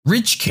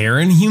Rich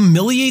Karen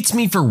humiliates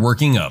me for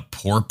working a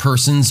poor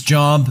person's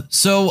job,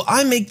 so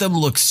I make them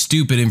look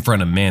stupid in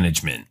front of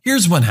management.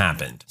 Here's what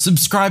happened.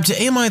 Subscribe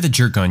to Am I the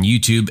Jerk on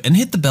YouTube and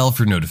hit the bell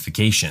for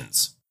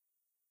notifications.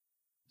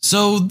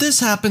 So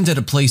this happened at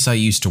a place I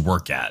used to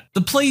work at.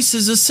 The place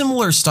is a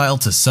similar style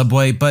to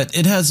Subway, but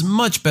it has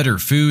much better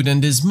food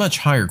and is much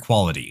higher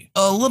quality.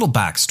 A little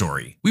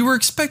backstory. We were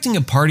expecting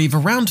a party of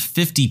around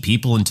 50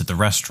 people into the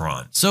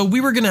restaurant, so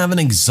we were gonna have an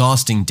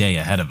exhausting day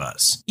ahead of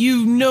us.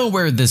 You know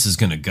where this is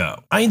gonna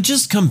go. I had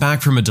just come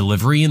back from a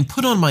delivery and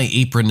put on my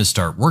apron to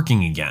start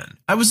working again.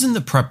 I was in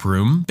the prep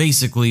room,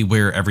 basically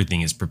where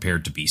everything is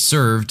prepared to be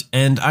served,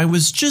 and I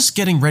was just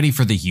getting ready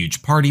for the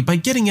huge party by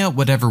getting out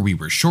whatever we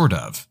were short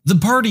of. The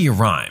party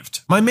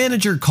arrived. My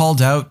manager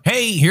called out,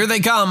 "Hey, here they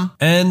come!"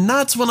 And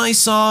that's when I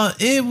saw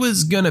it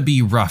was gonna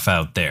be rough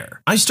out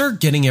there. I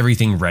start getting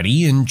everything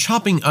ready and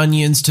chopping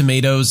onions,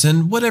 tomatoes,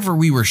 and whatever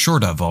we were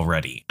short of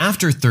already.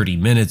 After 30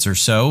 minutes or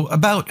so,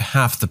 about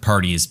half the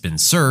party has been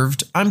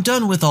served, I'm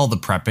done with all the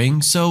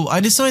prepping, so I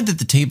decide that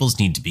the tables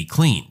need to be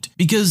cleaned,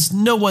 because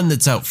no one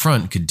that's out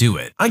front could do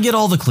it. I get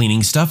all the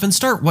cleaning stuff and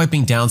start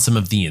wiping down some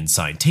of the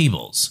inside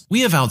tables. We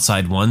have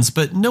outside ones,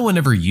 but no one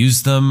ever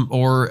used them,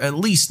 or at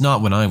least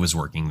not when I was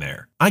working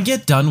there. I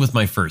get done with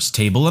my first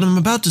table and I'm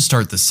about to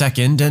start the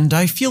second, and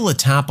I feel a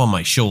tap on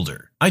my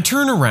shoulder. I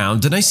turn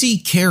around and I see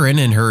Karen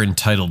and her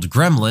entitled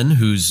gremlin,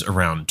 who's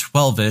around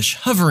 12-ish,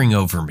 hovering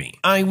over me.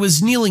 I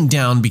was kneeling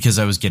down because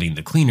I was getting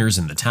the cleaners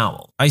and the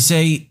towel. I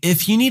say,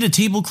 "If you need a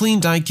table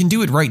cleaned, I can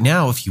do it right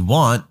now if you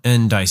want,"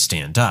 and I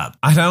stand up.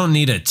 "I don't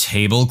need a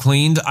table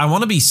cleaned, I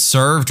want to be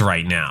served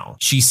right now,"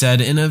 she said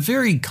in a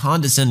very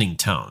condescending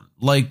tone.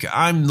 Like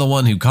I'm the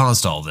one who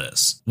caused all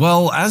this.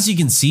 Well, as you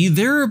can see,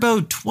 there are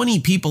about 20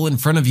 people in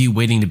front of you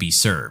waiting to be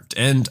served,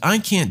 and I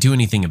can't do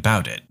anything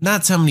about it.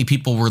 That's how many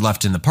people were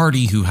left in the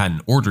party who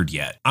hadn't ordered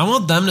yet. I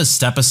want them to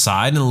step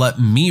aside and let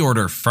me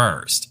order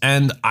first,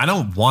 and I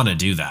don't want to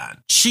do that.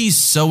 She's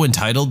so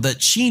entitled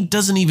that she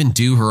doesn't even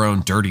do her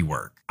own dirty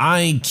work.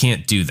 I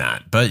can't do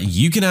that, but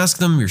you can ask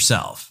them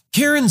yourself.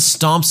 Karen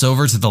stomps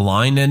over to the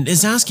line and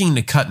is asking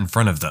to cut in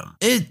front of them.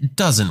 It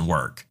doesn't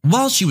work.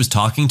 While she was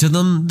talking to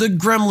them, the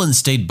gremlin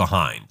stayed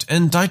behind,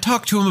 and I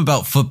talked to him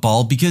about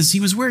football because he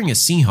was wearing a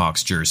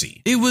Seahawks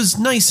jersey. It was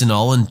nice and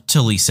all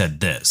until he said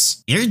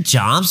this: "Your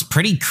job's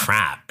pretty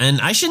crap, and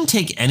I shouldn't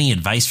take any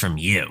advice from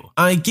you."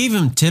 I gave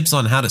him tips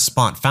on how to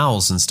spot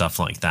fouls and stuff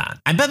like that.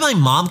 "I bet my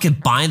mom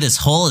could buy this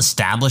whole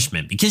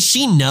establishment because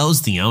she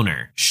knows the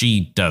owner."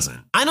 She doesn't.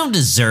 "I don't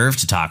deserve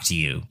to talk to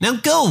you. Now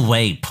go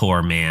away,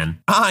 poor man."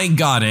 I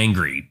got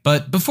angry,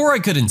 but before I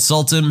could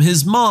insult him,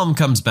 his mom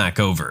comes back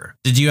over.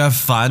 "Did you have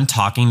fun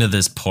talking to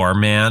this poor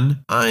man?"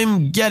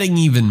 I'm getting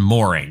even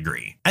more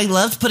angry. "I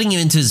loved putting him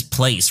into his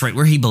place right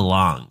where he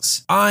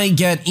belongs." I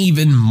get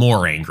even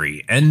more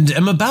angry and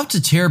am about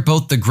to tear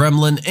both the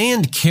gremlin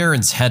and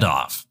Karen's head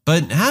off,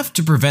 but have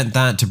to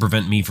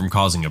prevent me from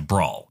causing a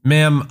brawl.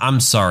 "Ma'am, I'm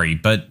sorry,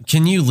 but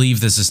can you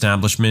leave this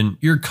establishment?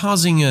 You're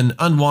causing an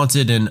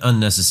unwanted and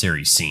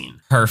unnecessary scene."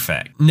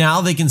 Perfect. Now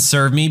they can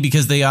serve me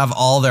because they have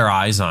all their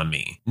eyes on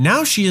me.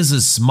 Now she has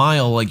a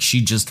smile like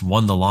she just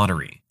won the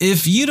lottery.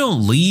 "If you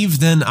don't leave,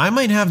 then I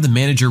might have the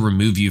manager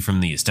remove you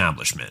from the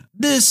establishment."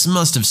 This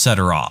must have set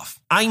her off.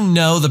 "I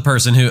know the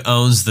person who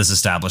owns this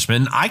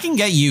establishment. I can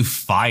get you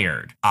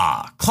fired."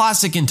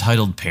 Classic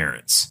entitled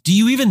parents. Do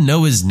you even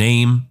know his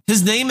name?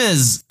 His name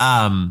is,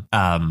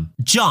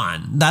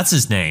 John. That's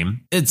his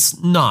name.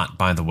 It's not,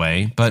 by the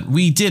way, but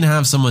we did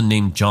have someone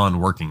named John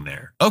working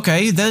there.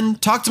 "Okay, then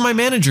talk to my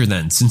manager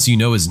then, since you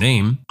know his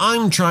name."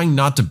 I'm trying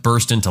not to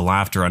burst into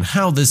laughter on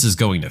how this is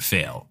going to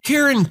fail.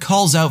 Karen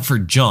calls out for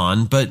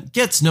John, but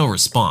gets no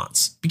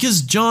response,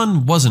 because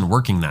John wasn't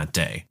working that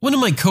day. One of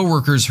my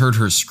coworkers heard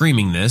her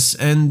screaming this,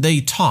 and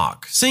they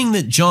talk, saying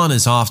that John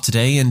is off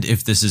today and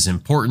if this is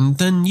important,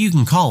 then you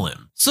can call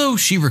him. So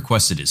she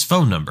requested his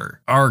phone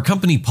number. Our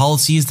company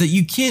policy is that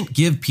you can't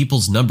give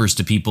people's numbers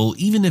to people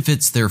even if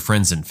it's their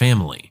friends and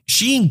family.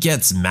 She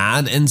gets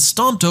mad and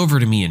stomped over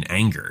to me in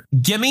anger.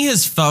 "Give me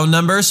his phone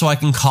number so I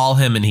can call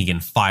him and he can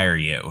fire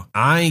you."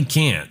 I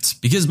can't,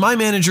 because my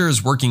manager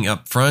is working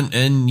up front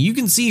and you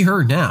can see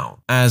her now,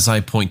 as I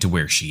point to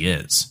where she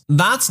is.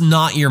 "That's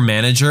not your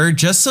manager,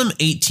 just some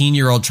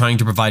 18-year-old trying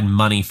to provide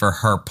money for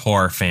her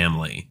poor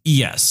family."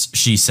 Yes,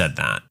 she said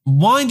that.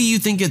 Why do you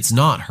think it's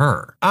not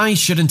her? I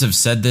shouldn't have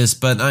said this,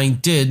 but I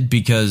did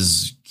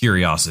because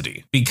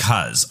curiosity.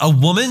 Because a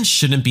woman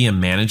shouldn't be a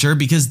manager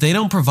because they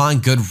don't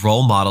provide good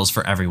role models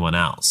for everyone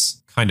else.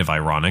 Kind of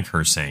ironic,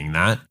 her saying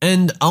that.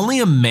 And only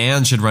a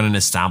man should run an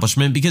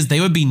establishment because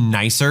they would be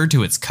nicer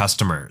to its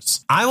customers.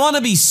 I want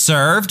to be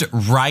served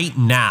right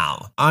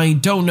now. I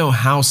don't know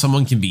how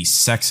someone can be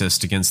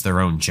sexist against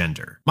their own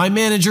gender. My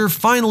manager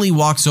finally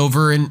walks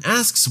over and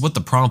asks what the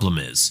problem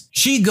is.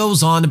 She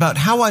goes on about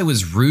how I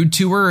was rude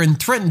to her and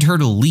threatened her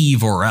to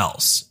leave or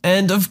else.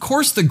 And of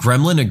course the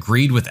gremlin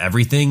agreed with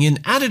everything and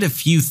added a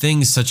few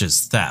things such as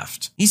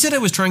theft. He said I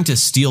was trying to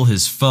steal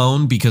his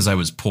phone because I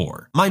was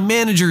poor. My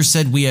manager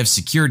said we have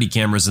security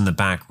cameras in the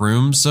back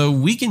room so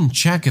we can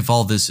check if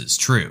all this is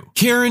true.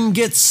 Karen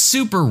gets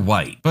super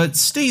white, but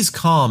stays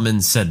calm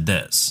and said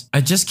this: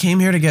 "I just came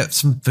here to get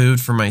some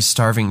food for my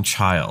starving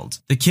child."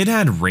 The kid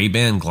had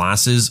Ray-Ban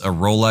glasses, a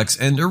Rolex,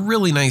 and a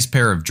really nice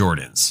pair of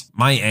Jordans.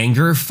 My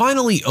anger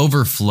finally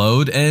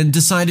overflowed and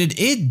decided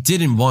it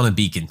didn't want to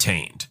be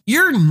contained.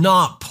 You're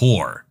not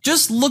poor.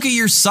 Just look at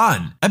your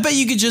son. I bet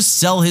you could just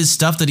sell his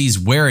stuff that he's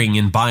wearing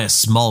and buy a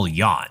small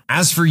yacht.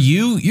 As for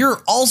you,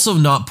 you're also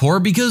not poor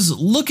because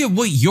look at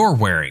what you're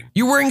wearing.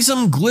 You're wearing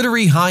some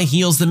glittery high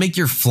heels that make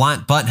your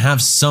flat butt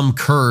have some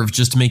curve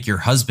just to make your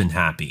husband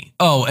happy.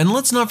 Oh, and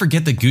let's not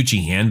forget the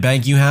Gucci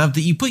handbag you have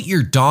that you put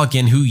your dog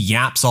in who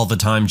yaps all the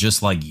time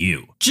just like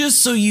you.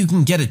 Just so you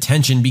can get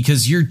attention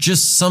because you're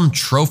just some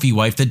trophy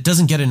wife that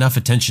doesn't get enough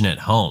attention at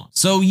home.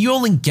 So you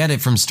only get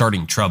it from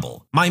starting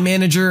trouble. My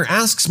manager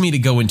asks me to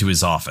go into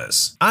his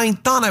office. I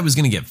thought I was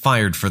going to get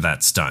fired for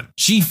that stunt.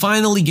 She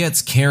finally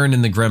gets Karen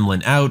and the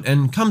gremlin out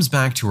and comes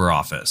back to her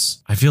office.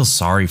 "I feel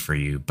sorry for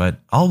you,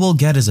 but all we'll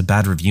get is a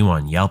bad review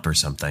on Yelp or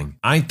something.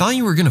 I thought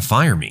you were going to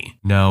fire me."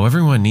 "No,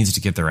 everyone needs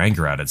to get their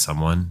anger out at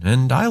someone,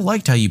 and I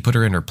liked how you put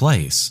her in her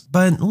place.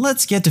 But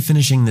let's get to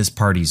finishing this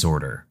party's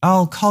order.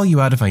 I'll call you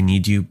out if I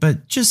need you,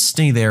 but just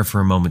stay there for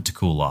a moment to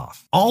cool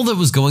off." All that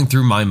was going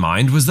through my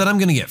mind was that I'm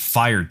going to get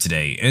fired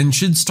today and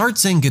should start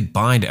saying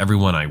goodbye to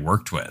everyone I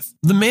worked with.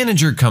 The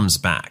manager comes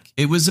back.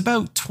 It was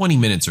about 20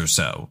 minutes or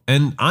so,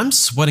 and I'm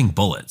sweating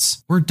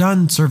bullets. "We're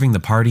done serving the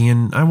party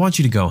and I want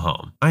you to go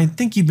home. I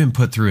think you've been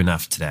put through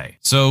enough today."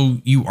 "So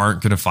you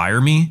aren't going to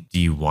fire me? Do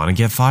you want to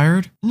get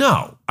fired?"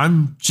 "No,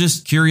 I'm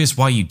just curious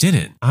why you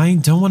didn't." "I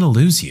don't want to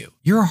lose you.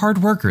 You're a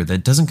hard worker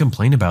that doesn't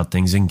complain about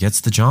things and gets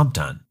the job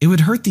done. It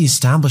would hurt the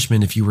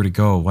establishment if you were to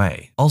go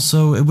away.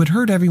 Also, it would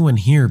hurt everyone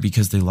here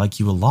because they like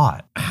you a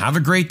lot." "Have a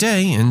great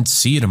day and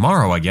see you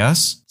tomorrow, I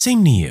guess."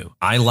 "Same to you."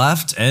 I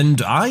left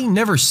and I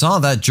never saw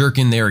that jerk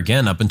in there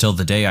again up until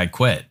the day I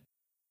quit.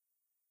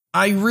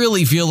 I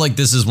really feel like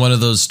this is one of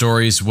those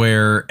stories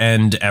where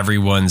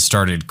everyone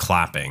started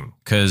clapping,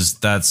 because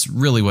that's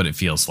really what it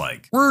feels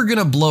like. We're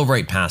gonna blow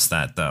right past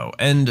that though,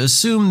 and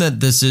assume that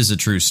this is a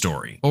true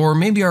story. Or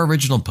maybe our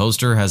original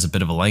poster has a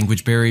bit of a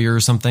language barrier or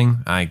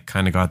something. I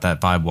kinda got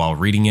that vibe while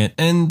reading it,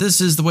 and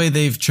this is the way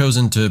they've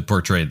chosen to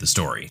portray the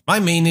story. My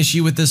main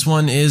issue with this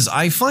one is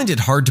I find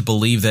it hard to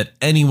believe that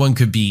anyone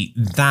could be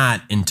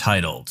that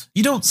entitled.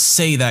 You don't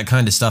say that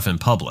kind of stuff in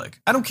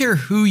public. I don't care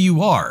who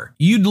you are.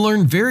 You'd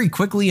learn very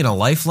quickly in a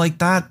life like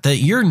that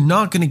you're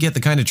not going to get the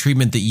kind of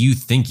treatment that you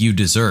think you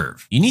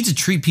deserve. You need to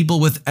treat people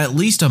with at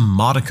least a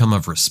modicum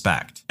of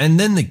respect. And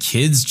then the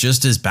kid's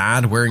just as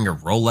bad, wearing a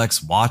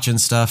Rolex watch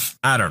and stuff.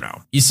 I don't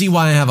know. You see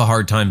why I have a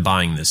hard time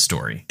buying this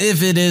story.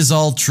 If it is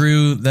all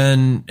true,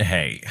 then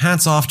hey,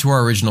 hats off to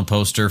our original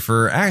poster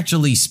for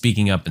actually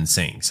speaking up and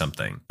saying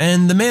something.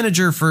 And the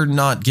manager for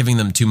not giving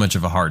them too much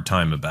of a hard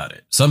time about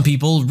it. Some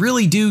people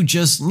really do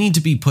just need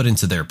to be put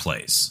into their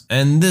place.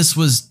 And this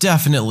was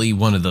definitely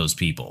one of those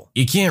people.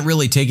 You can't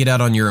really take it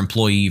out on your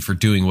employee for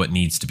doing what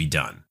needs to be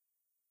done.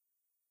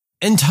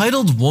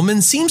 Entitled woman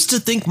seems to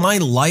think my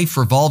life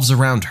revolves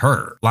around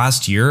her.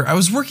 Last year, I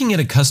was working at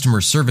a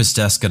customer service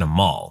desk at a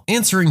mall,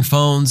 answering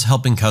phones,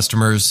 helping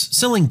customers,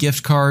 selling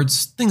gift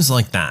cards, things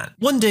like that.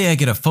 One day I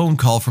get a phone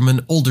call from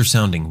an older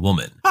sounding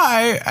woman.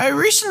 "Hi, I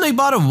recently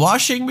bought a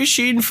washing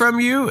machine from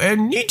you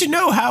and need to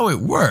know how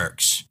it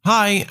works."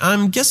 "Hi,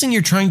 I'm guessing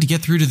you're trying to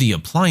get through to the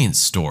appliance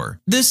store.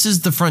 This is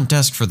the front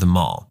desk for the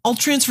mall. I'll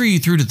transfer you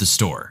through to the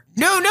store."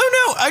 No,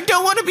 I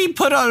don't want to be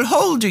put on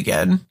hold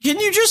again. Can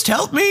you just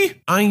help me?"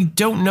 "I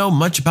don't know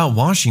much about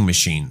washing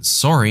machines,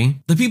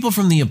 sorry. The people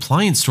from the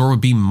appliance store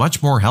would be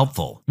much more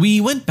helpful." We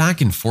went back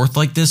and forth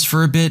like this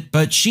for a bit,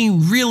 but she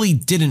really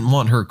didn't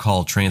want her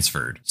call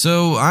transferred.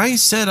 So I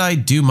said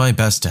I'd do my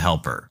best to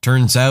help her.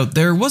 Turns out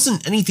there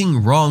wasn't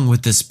anything wrong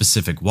with this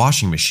specific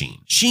washing machine.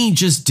 She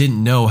just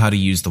didn't know how to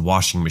use the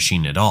washing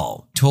machine at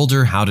all. Told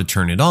her how to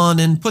turn it on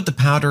and put the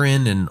powder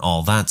in and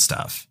all that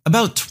stuff.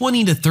 About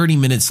 20 to 30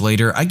 minutes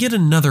later, I get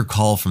another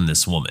call from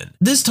this woman.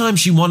 This time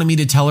she wanted me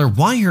to tell her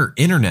why her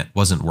internet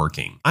wasn't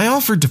working. I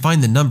offered to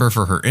find the number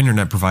for her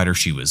internet provider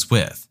she was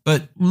with,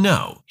 but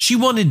no, she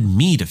wanted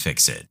me to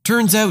fix it.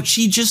 Turns out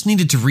she just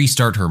needed to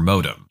restart her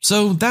modem.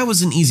 So that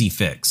was an easy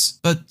fix,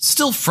 but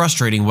still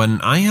frustrating when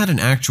I had an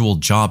actual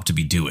job to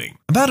be doing.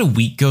 About a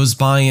week goes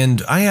by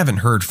and I haven't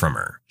heard from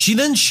her. She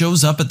then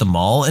shows up at the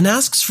mall and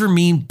asks for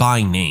me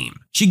by name.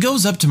 She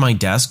goes up to my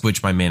desk,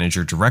 which my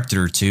manager directed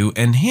her to,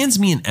 and hands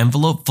me an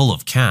envelope full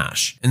of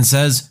cash and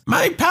says,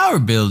 "My power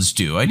bill's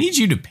due, I need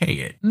you to pay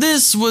it."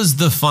 This was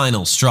the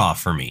final straw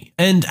for me.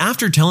 And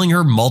after telling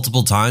her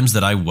multiple times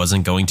that I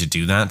wasn't going to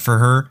do that for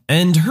her,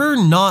 and her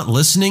not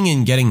listening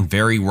and getting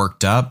very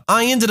worked up,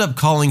 I ended up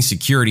calling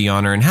security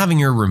on her and having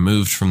her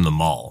removed from the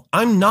mall.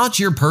 I'm not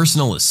your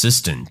personal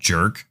assistant,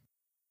 jerk.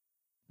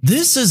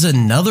 This is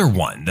another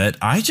one that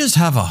I just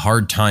have a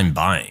hard time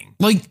buying.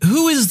 Like,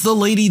 who is the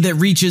lady that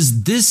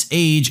reaches this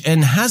age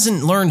and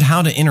hasn't learned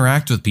how to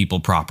interact with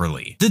people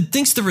properly? That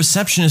thinks the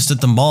receptionist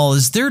at the mall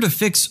is there to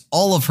fix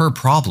all of her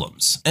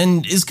problems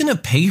and is gonna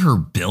pay her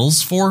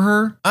bills for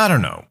her? I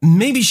don't know.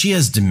 Maybe she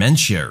has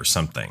dementia or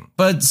something.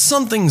 But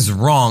something's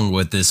wrong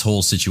with this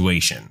whole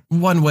situation,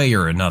 one way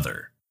or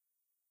another.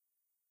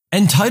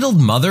 Entitled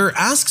Mother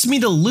asks me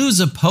to lose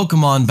a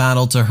Pokemon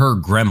battle to her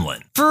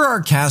gremlin. For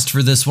our cast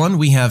for this one,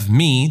 we have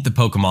me, the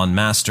Pokemon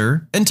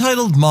Master,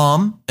 Entitled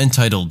Mom,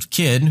 Entitled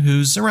Kid,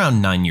 who's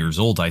around 9 years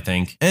old I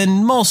think,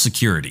 and Mall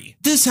Security.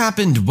 This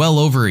happened well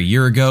over a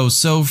year ago,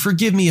 so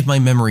forgive me if my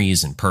memory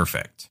isn't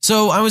perfect.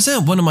 So I was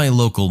at one of my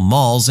local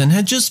malls and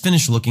had just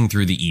finished looking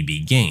through the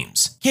EB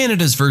Games,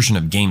 Canada's version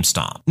of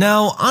GameStop.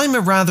 Now, I'm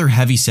a rather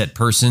heavy-set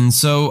person,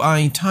 so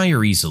I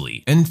tire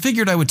easily, and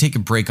figured I would take a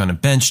break on a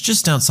bench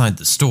just outside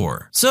the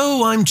store.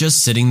 So I'm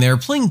just sitting there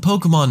playing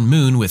Pokemon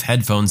Moon with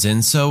headphones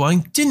in, so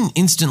I didn't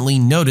instantly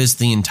notice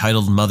the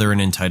Entitled Mother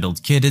and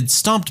Entitled Kid had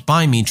stopped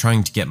by me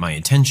trying to get my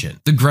attention.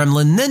 The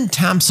gremlin then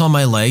taps on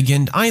my leg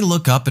and I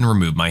look up and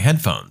remove my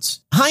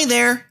headphones. Hi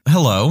there.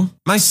 Hello.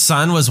 My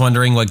son was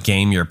wondering what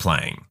game you're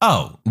playing.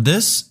 Oh,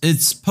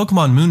 it's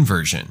Pokemon Moon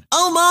version.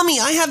 Oh, mommy,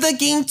 I have that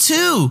game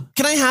too.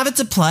 Can I have it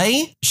to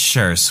play?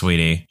 Sure,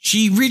 sweetie.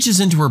 She reaches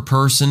into her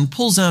purse and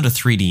pulls out a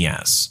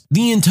 3DS.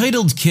 The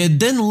Entitled Kid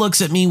then looks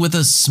at me with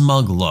a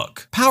smug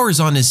look, powers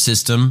on his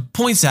system,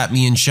 points at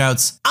me and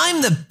shouts,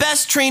 I'm the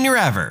best trainer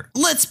ever.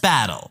 Let's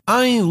battle.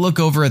 I look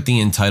over at the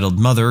Entitled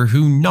Mother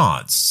who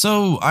nods,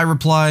 so I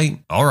reply,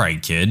 all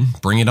right, kid,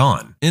 bring it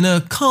on, in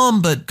a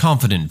calm but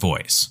confident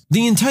voice.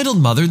 The Entitled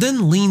Mother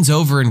then leans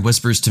over and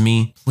whispers to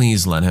me,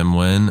 please let him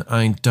win.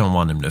 I don't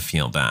want him to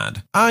feel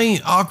bad. I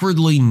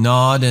awkwardly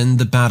nod and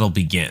the battle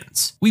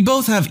begins. We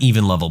both have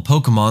even level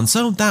Pokemon,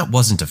 so that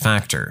wasn't a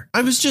factor.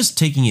 I was just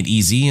taking it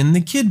easy and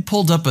the kid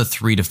pulled up a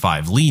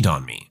 3-5 lead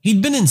on me.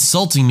 He'd been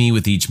insulting me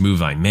with each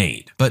move I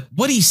made, but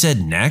what he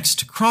said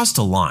next crossed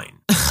a line.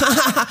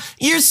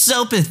 You're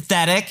so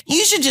pathetic.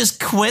 You should just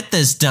quit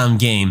this dumb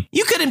game.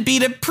 You couldn't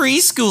beat a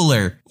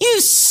preschooler.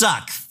 You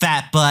suck,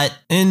 fat butt.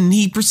 And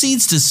he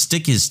proceeds to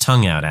stick his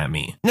tongue out at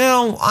me.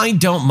 Now, I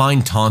don't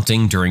mind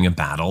taunting during a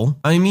battle.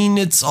 I mean,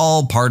 it's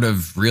all part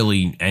of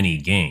really any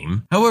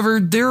game. However,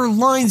 there are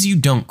lines you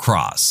don't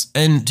cross,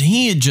 and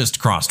he had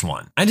just crossed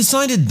one. I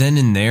decided then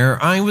and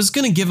there I was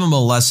gonna give him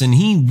a lesson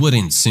he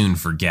wouldn't soon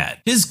forget.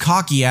 His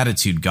cocky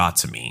attitude got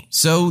to me,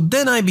 so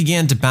then I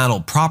began to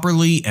battle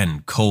properly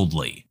and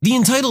coldly. The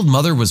Entitled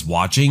Mother was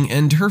watching,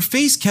 and her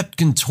face kept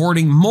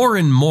contorting more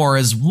and more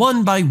as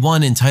one by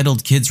one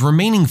Entitled Kid's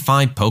remaining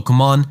 5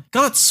 Pokemon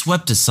got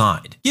swept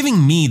aside,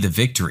 giving me the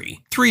victory,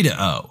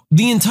 3-0.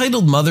 The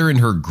Entitled Mother and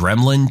her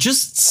gremlin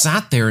just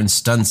sat there in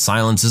stunned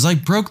silence as I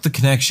broke the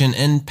connection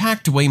and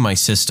packed away my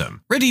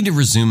system, ready to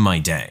resume my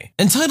day.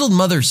 Entitled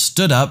Mother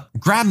stood up,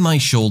 grabbed my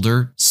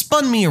shoulder,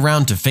 spun me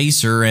around to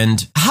face her,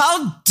 and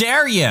how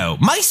dare you?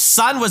 My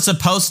son was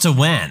supposed to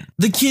win.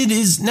 The kid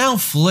is now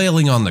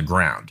flailing on the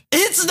ground.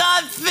 It's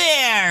not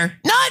fair!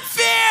 Not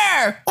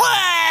fair!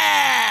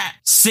 Wah!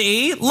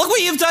 See? Look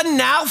what you've done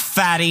now,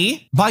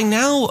 fatty! By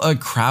now, a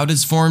crowd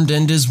has formed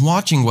and is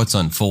watching what's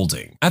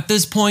unfolding. At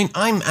this point,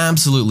 I'm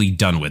absolutely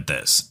done with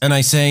this, and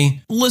I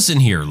say, listen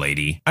here,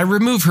 lady. I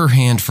remove her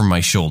hand from my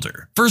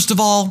shoulder. First of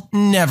all,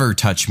 never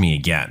touch me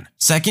again.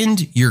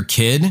 Second, your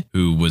kid,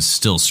 who was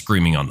still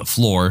screaming on the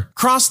floor,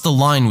 crossed the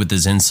line with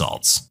his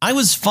insults. I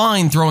was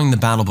fine throwing the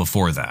battle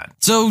before that,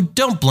 so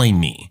don't blame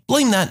me.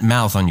 Blame that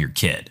mouth on your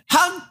kid.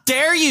 How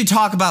dare you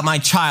talk about my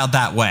child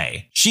that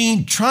way?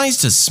 She tries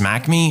to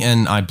smack me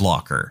and I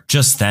block her.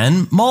 Just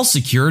then, Mall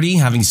Security,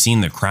 having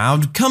seen the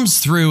crowd, comes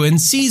through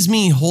and sees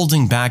me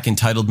holding back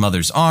Entitled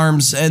Mother's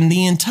arms and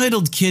the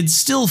Entitled Kid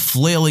still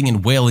flailing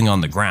and wailing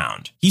on the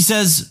ground. He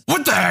says,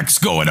 what the heck's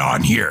going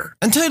on here?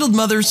 Entitled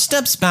Mother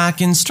steps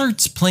back and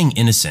starts playing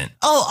innocent.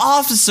 Oh,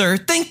 officer,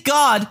 thank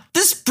God.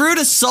 This brute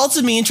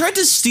assaulted me and tried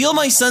to steal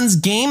my son's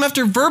game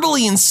after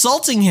verbally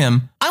insulting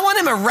him. I want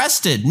him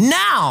arrested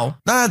now.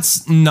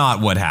 That's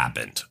not what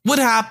happened. What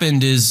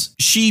happened is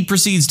she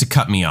proceeds to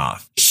cut me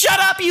off. Shut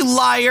up, you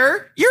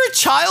liar! You're a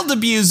child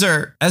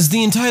abuser! As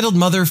the Entitled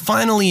Mother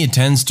finally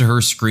attends to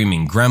her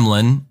screaming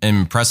gremlin,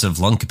 impressive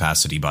lung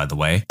capacity by the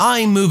way,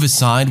 I move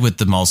aside with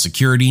the mall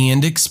security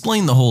and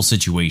explain the whole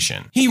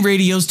situation. He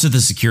radios to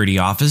the security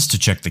office to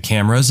check the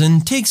cameras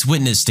and takes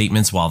witness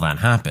statements while that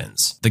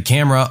happens. The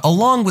camera,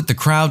 along with the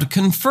crowd,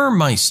 confirm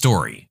my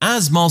story,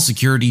 as mall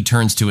security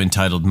turns to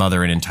Entitled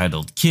Mother and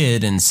Entitled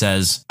Kid and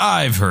says,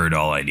 I've heard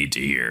all I need to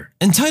hear.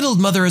 Entitled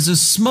Mother has a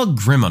smug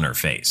grin on her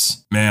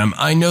face. Ma'am,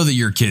 I know that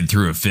your kid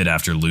threw a fit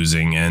after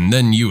losing and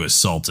then you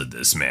assaulted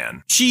this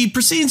man. She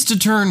proceeds to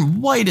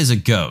turn white as a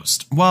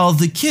ghost, while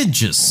the kid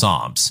just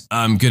sobs.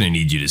 I'm gonna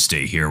need you to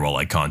stay here while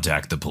I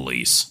contact the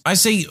police. I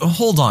say,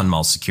 hold on,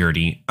 mall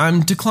security.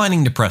 I'm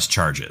declining to press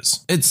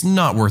charges. It's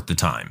not worth the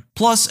time.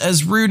 Plus,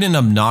 as rude and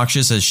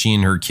obnoxious as she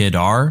and her kid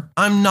are,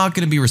 I'm not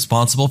going to be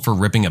responsible for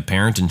ripping a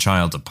parent and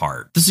child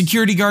apart. The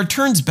security guard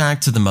turns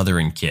back to the mother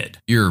and kid.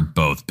 You're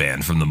both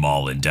banned from the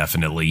mall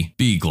indefinitely.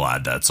 Be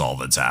glad that's all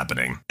that's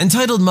happening.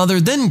 Entitled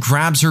mother then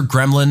grabs her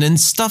gremlin and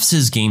stuffs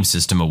his game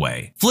system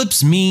away,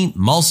 flips me,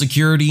 mall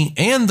security,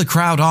 and the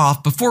crowd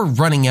off before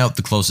running out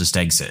the closest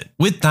exit.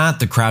 With that,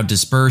 the crowd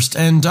dispersed,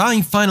 and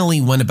I finally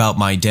went about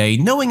my day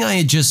knowing I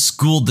had just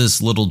schooled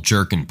this little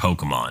jerk in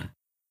Pokemon.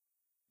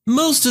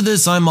 Most of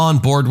this I'm on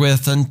board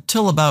with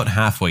until about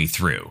halfway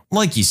through.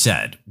 Like you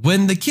said,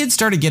 when the kid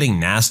started getting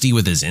nasty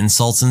with his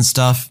insults and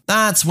stuff,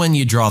 that's when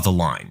you draw the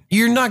line.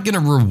 You're not gonna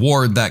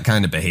reward that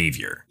kind of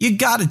behavior. You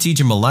gotta teach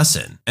him a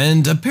lesson.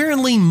 And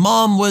apparently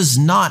mom was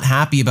not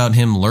happy about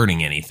him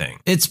learning anything.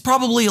 It's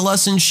probably a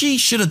lesson she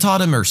should have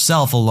taught him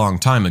herself a long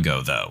time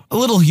ago though. A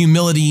little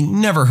humility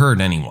never hurt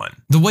anyone.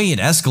 The way it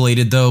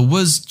escalated though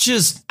was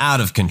just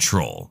out of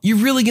control. You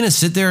really gonna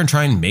sit there and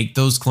try and make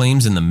those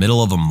claims in the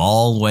middle of a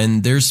mall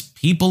when there's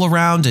people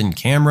around and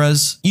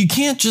cameras? You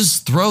can't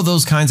just throw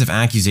those kinds of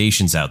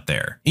accusations out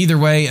there. Either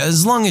way,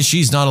 as long as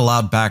she's not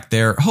allowed back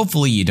there,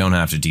 hopefully you don't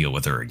have to deal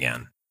with her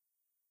again.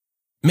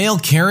 Male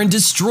Karen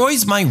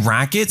destroys my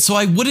racket so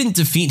I wouldn't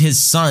defeat his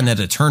son at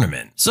a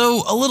tournament.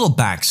 So a little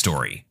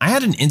backstory. I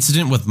had an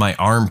incident with my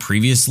arm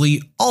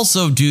previously,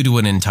 also due to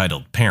an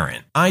entitled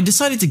parent. I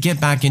decided to get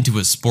back into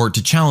a sport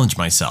to challenge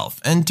myself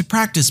and to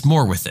practice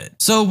more with it.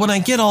 So when I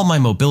get all my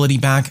mobility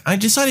back, I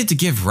decided to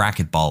give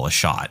racquetball a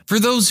shot. For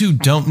those who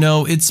don't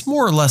know, it's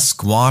more or less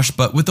squash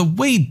but with a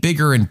way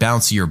bigger and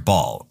bouncier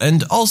ball,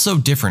 and also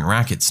different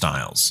racket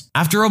styles.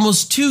 After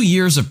almost 2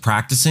 years of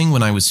practicing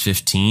when I was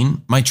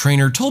 15, my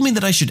trainer told me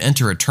that I should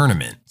enter a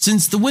tournament,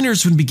 since the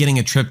winners would be getting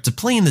a trip to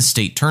play in the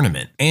state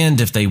tournament,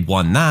 and if they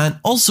won that,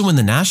 also in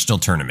the national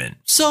tournament.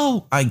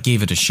 So I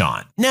gave it a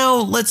shot. Now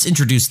let's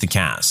introduce the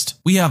cast.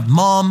 We have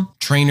mom,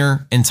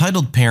 trainer,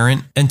 entitled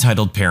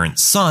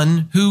parent's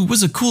son, who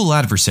was a cool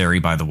adversary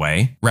by the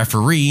way,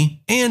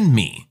 referee, and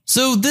me.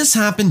 So this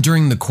happened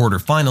during the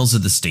quarterfinals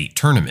of the state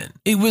tournament.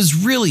 It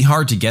was really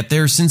hard to get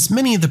there since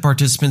many of the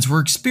participants were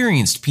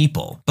experienced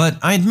people, but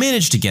I had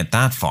managed to get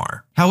that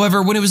far.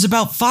 However, when it was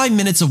about 5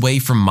 minutes away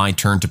from my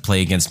turn to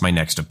play against my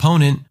next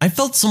opponent, I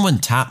felt someone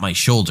tap my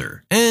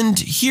shoulder. And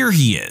here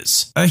he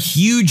is, a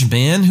huge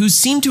man who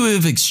seemed to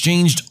have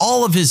exchanged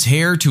all of his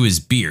hair to his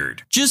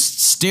beard,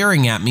 just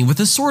staring at me with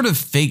a sort of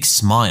fake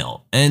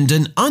smile and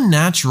an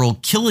unnatural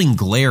killing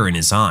glare in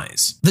his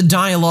eyes. The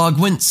dialogue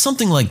went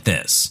something like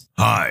this.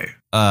 Hi.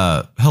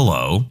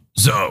 Hello.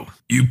 So,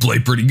 you play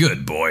pretty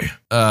good, boy.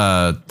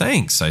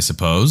 Thanks, I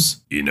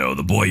suppose. You know,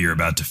 the boy you're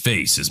about to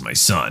face is my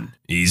son.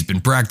 He's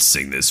been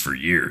practicing this for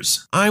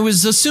years. I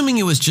was assuming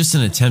it was just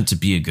an attempt to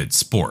be a good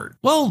sport.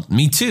 Well,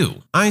 me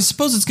too. I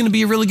suppose it's going to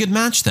be a really good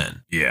match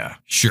then. Yeah,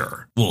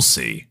 sure. We'll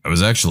see. I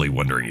was actually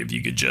wondering if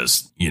you could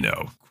just,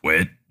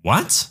 quit.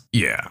 What?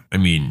 Yeah, I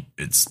mean,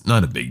 it's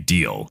not a big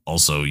deal.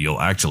 Also, you'll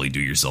actually do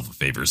yourself a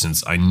favor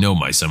since I know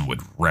my son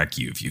would wreck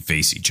you if you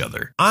face each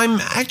other. I'm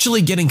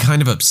actually getting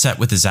kind of upset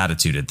with his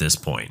attitude at this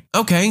point.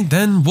 Okay,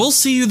 then we'll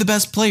see who the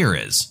best player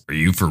is. Are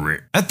you for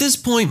real? At this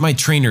point, my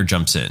trainer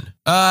jumps in.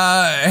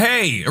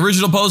 Hey,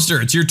 original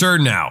poster, it's your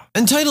turn now.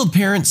 Entitled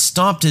parent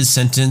stopped his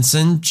sentence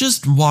and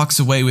just walks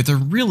away with a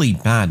really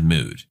bad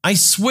mood. I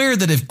swear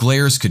that if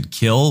glares could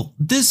kill,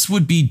 this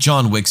would be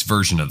John Wick's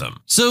version of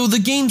them. So the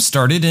game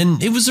started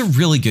and it was a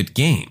really good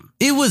game.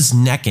 It was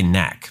neck and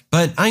neck,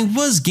 but I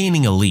was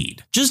gaining a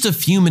lead. Just a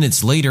few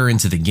minutes later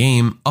into the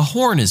game, a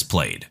horn is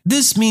played.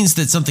 This means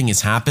that something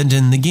has happened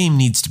and the game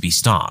needs to be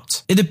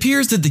stopped. It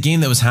appears that the game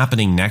that was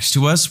happening next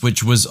to us,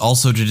 which was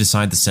also to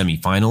decide the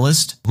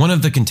semi-finalist, one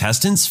of the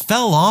contestants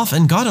fell off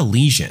and got a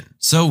lesion.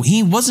 So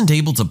he wasn't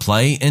able to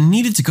play and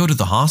needed to go to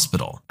the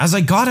hospital. As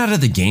I got out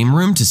of the game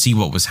room to see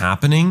what was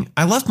happening,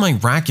 I left my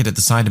racket at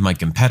the side of my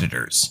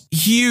competitors.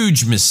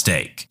 Huge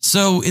mistake.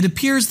 So it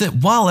appears that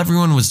while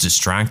everyone was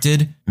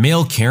distracted,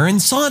 Male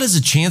Karen saw it as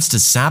a chance to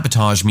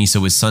sabotage me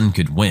so his son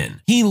could win.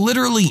 He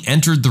literally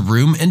entered the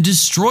room and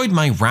destroyed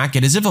my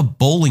racket as if a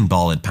bowling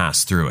ball had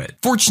passed through it.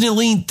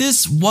 Fortunately,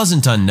 this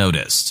wasn't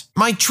unnoticed.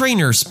 My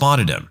trainer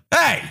spotted him.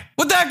 Hey,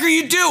 what the heck are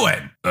you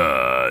doing?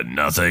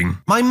 Nothing.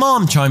 My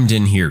mom chimed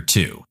in here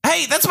too.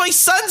 Hey, that's my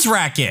son's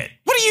racket.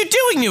 What are you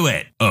doing to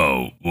it?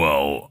 Oh,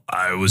 well,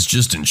 I was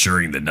just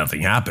ensuring that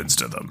nothing happens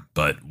to them.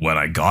 But when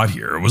I got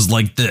here, it was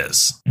like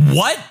this.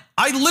 What?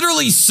 I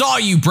literally saw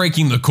you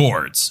breaking the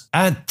cords.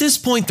 At this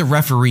point, the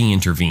referee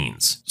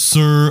intervenes.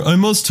 Sir, I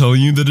must tell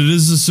you that it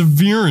is a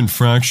severe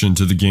infraction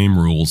to the game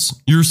rules.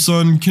 Your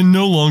son can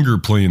no longer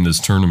play in this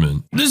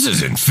tournament. This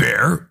isn't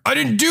fair. I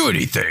didn't do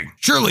anything.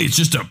 Surely it's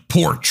just a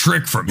poor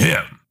trick from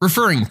him.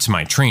 Referring to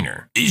my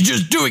trainer. He's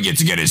just doing it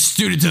to get his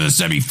student to the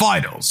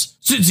semifinals.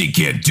 since he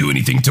can't do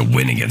anything to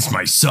win against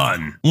my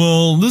son.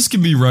 Well, this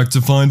can be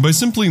rectified by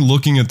simply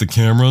looking at the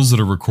cameras that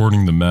are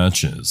recording the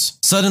matches.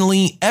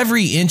 Suddenly,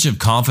 every inch of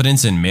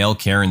confidence in male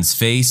Karen's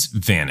face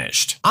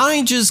vanished.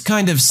 I just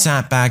kind of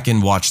sat back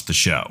and watched the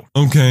show.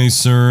 Okay,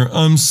 sir,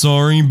 I'm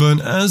sorry,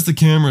 but as the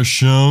camera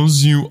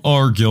shows, you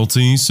are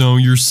guilty, so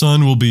your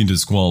son will be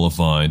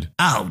disqualified.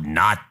 Oh,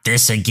 not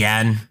this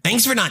again.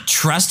 Thanks for not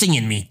trusting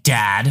in me,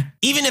 Dad.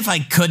 Even if I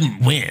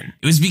couldn't win,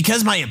 it was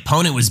because my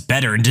opponent was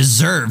better and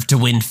deserved to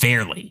win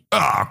fairly.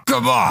 Oh,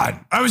 come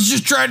on. I was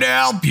just trying to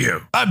help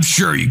you. I'm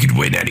sure you could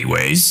win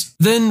anyways.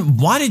 Then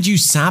why did you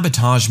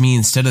sabotage me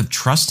instead of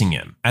trusting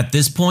him? At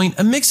this point,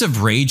 a mix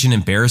of rage and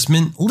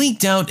embarrassment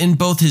leaked out in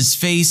both his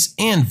face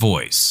and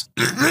voice.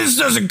 This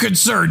doesn't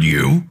concern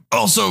you.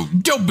 Also,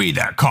 don't be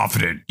that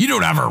confident. You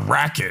don't have a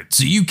racket,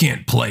 so you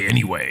can't play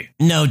anyway.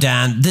 No,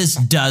 Dad, this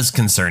does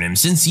concern him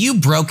since you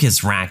broke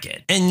his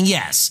racket. And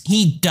yes,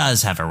 he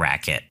does have a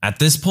racket. At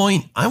this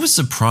point, I was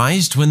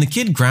surprised when the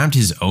kid grabbed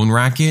his own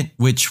racket,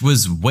 which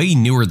was way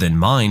newer than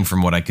mine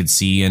from what I could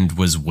see and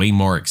was way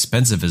more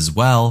expensive as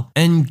well,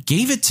 and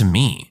gave it to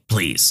me.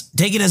 Please,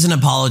 take it as an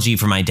apology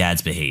for my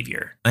dad's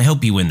behavior. I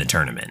hope you win the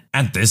tournament.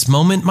 At this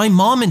moment, my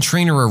mom and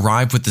trainer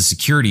arrive with the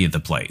security of the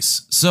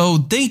place, so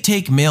they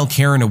take male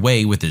Karen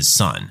away with his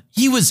son.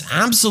 He was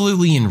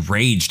absolutely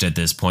enraged at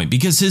this point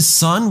because his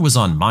son was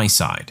on my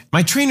side.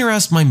 My trainer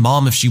asked my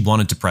mom if she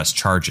wanted to press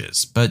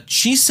charges, but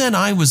she said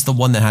I was the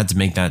one that had to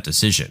make that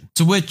decision,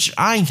 to which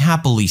I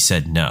happily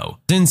said no,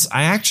 since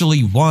I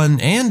actually won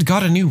and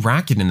got a new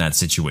racket in that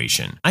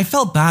situation. I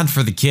felt bad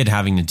for the kid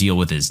having to deal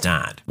with his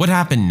dad. What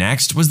happened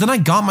next was that I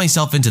got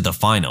myself into the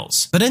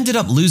finals, but ended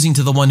up losing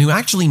to the one who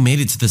actually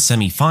made it to the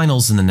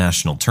semi-finals in the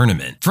national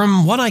tournament.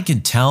 From what I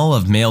could tell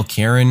of male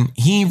Karen,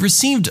 he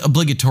received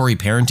obligatory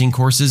parenting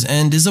courses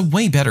and is a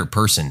way better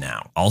person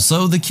now.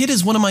 Also, the kid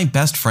is one of my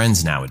best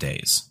friends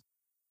nowadays.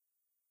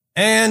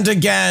 And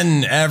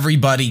again,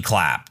 everybody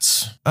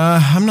clapped.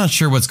 I'm not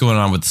sure what's going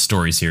on with the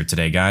stories here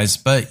today, guys,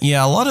 but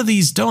yeah, a lot of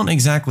these don't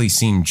exactly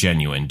seem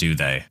genuine, do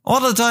they? A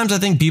lot of the times I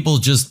think people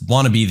just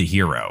want to be the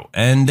hero,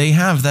 and they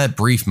have that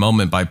brief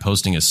moment by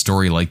posting a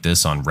story like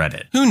this on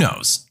Reddit. Who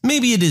knows?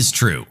 Maybe it is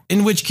true,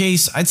 in which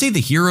case I'd say the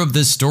hero of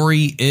this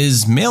story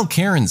is male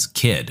Karen's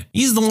kid.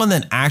 He's the one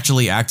that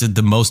actually acted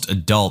the most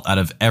adult out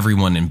of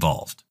everyone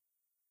involved.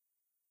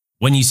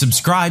 When you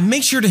subscribe,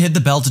 make sure to hit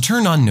the bell to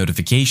turn on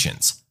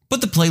notifications. Put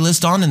the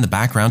playlist on in the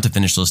background to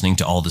finish listening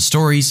to all the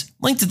stories,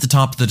 linked at the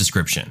top of the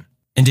description.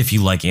 And if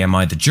you like Am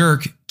I the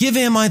Jerk, give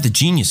Am I the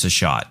Genius a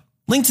shot,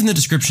 linked in the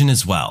description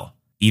as well.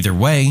 Either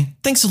way,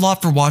 thanks a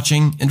lot for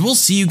watching, and we'll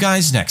see you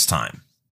guys next time.